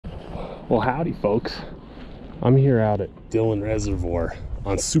Well, howdy folks. I'm here out at Dillon Reservoir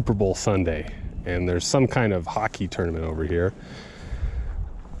on Super Bowl Sunday, and there's some kind of hockey tournament over here.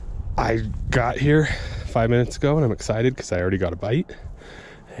 I got here 5 minutes ago and I'm excited because I already got a bite.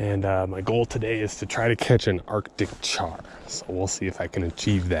 And my goal today is to try to catch an Arctic char. So we'll see if I can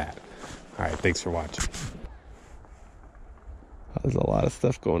achieve that. All right, thanks for watching. There's a lot of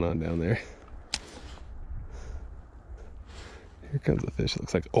stuff going on down there. Here comes the fish. It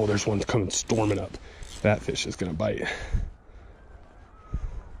looks like, oh, there's one coming storming up. That fish is gonna bite.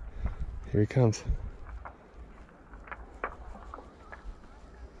 Here he comes.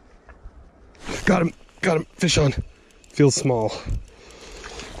 Got him, fish on. Feels small.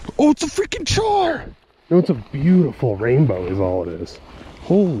 Oh, it's a freaking char! No, it's a beautiful rainbow is all it is.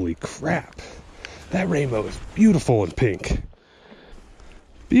 Holy crap. That rainbow is beautiful and pink.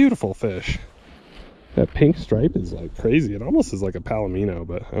 Beautiful fish. That pink stripe is like crazy. It almost is like a palomino,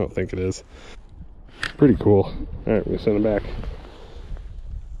 but I don't think it is. Pretty cool. All right, we're gonna send him back.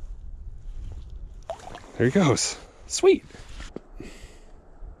 There he goes. Sweet.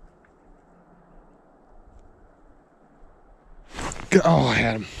 Oh, I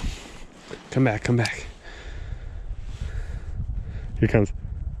had him. Come back, come back. Here comes.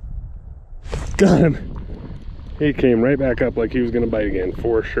 Got him. He came right back up like he was gonna bite again,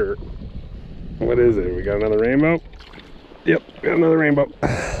 for sure. What is it? We got another rainbow? Yep, got another rainbow.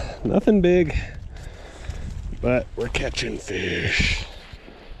 Nothing big, but we're catching fish.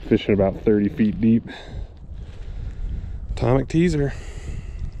 Fishing about 30 feet deep. Atomic teaser.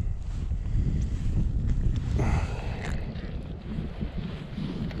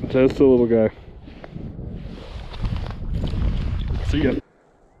 Just a little guy. See ya.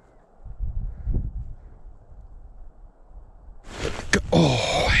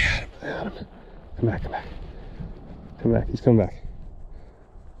 Oh, I had him. Come back, come back. Come back, he's coming back.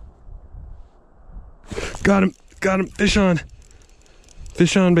 Got him, fish on.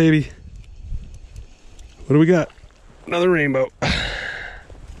 Fish on, baby. What do we got? Another rainbow.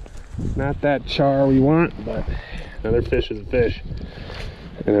 Not that char we want, but another fish is a fish.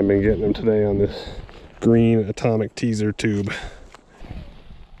 And I've been getting them today on this green atomic teaser tube.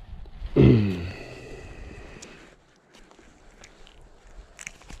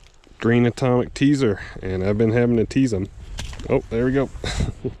 Green atomic teaser, and I've been having to tease them. Oh, there we go.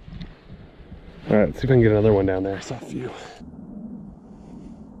 All right, let's see if I can get another one down there. I saw a few.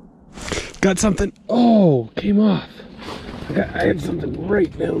 Got something. Oh, came off. I had something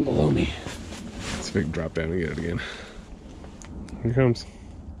right down below me. Let's see if I can drop down and get it again. Here it comes.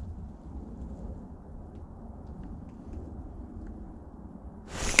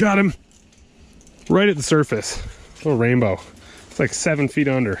 Got him. Right at the surface. Little rainbow. It's like 7 feet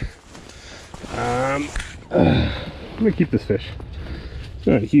under. I'm gonna keep this fish. It's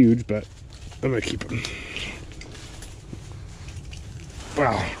not huge, but I'm gonna keep him.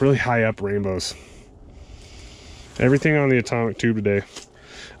 Wow, really high up rainbows. Everything on the atomic tube today.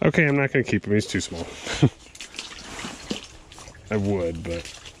 Okay, I'm not gonna keep him. He's too small. I would,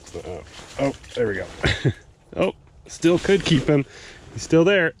 but oh, there we go. Oh, still could keep him. He's still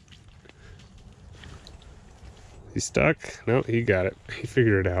there. He's stuck? No, he got it. He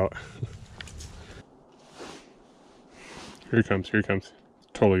figured it out. Here he comes, here he comes.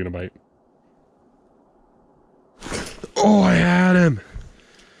 Totally gonna bite. Oh, I had him!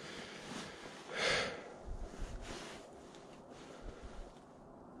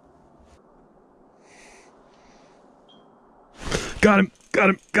 Got him, got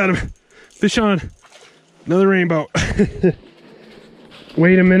him, got him. Fish on. Another rainbow.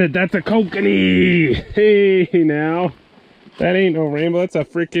 Wait a minute, that's a Kokanee! Hey, now. That ain't no rainbow, that's a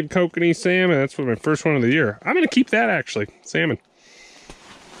freaking Kokanee salmon. That's my first one of the year. I'm gonna keep that, actually. Salmon.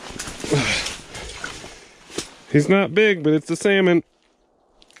 He's not big, but it's a salmon.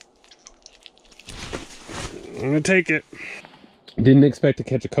 I'm gonna take it. Didn't expect to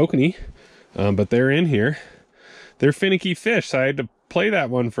catch a Kokanee, but they're in here. They're finicky fish, so I had to play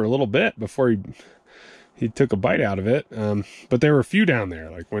that one for a little bit before he took a bite out of it. But there were a few down there.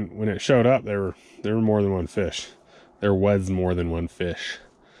 Like when it showed up, there were more than one fish. There was more than one fish.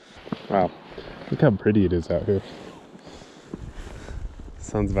 Wow, look how pretty it is out here.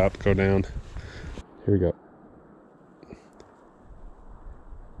 Sun's about to go down. Here we go.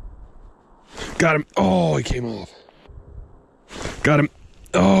 Got him. Oh, he came off. Got him.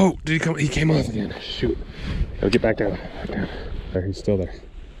 Oh, did he come? He came off again. Shoot. Gotta get back down. Back down. There, he's still there.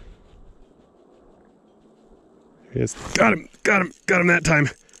 He is. Got him. Got him. Got him that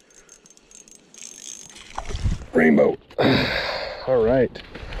time. Rainbow. All right.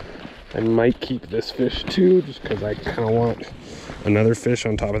 I might keep this fish too, just because I kind of want Another fish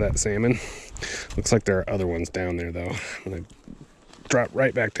on top of that salmon. Looks like there are other ones down there though. I'm gonna drop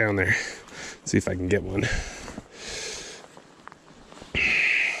right back down there, see if I can get one.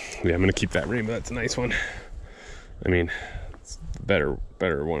 Yeah, I'm gonna keep that rainbow. That's a nice one. I mean, it's the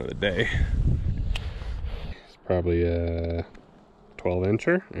better one of the day. It's probably a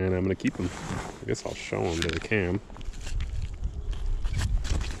 12-incher, and I'm gonna keep him. I guess I'll show him to the cam.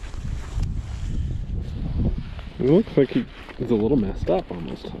 It looks like he's a little messed up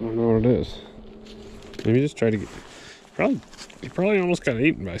almost. I don't know what it is. Maybe just try to get... He probably almost got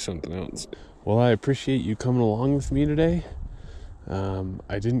eaten by something else. Well, I appreciate you coming along with me today.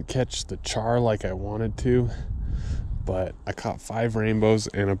 I didn't catch the char like I wanted to, but I caught 5 rainbows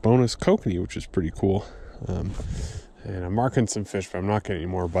and a bonus kokanee, which is pretty cool. And I'm marking some fish, but I'm not getting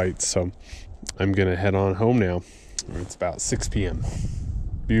any more bites, so I'm gonna head on home now. It's about 6 p.m.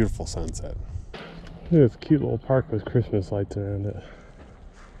 Beautiful sunset. Look at this cute little park with Christmas lights around it.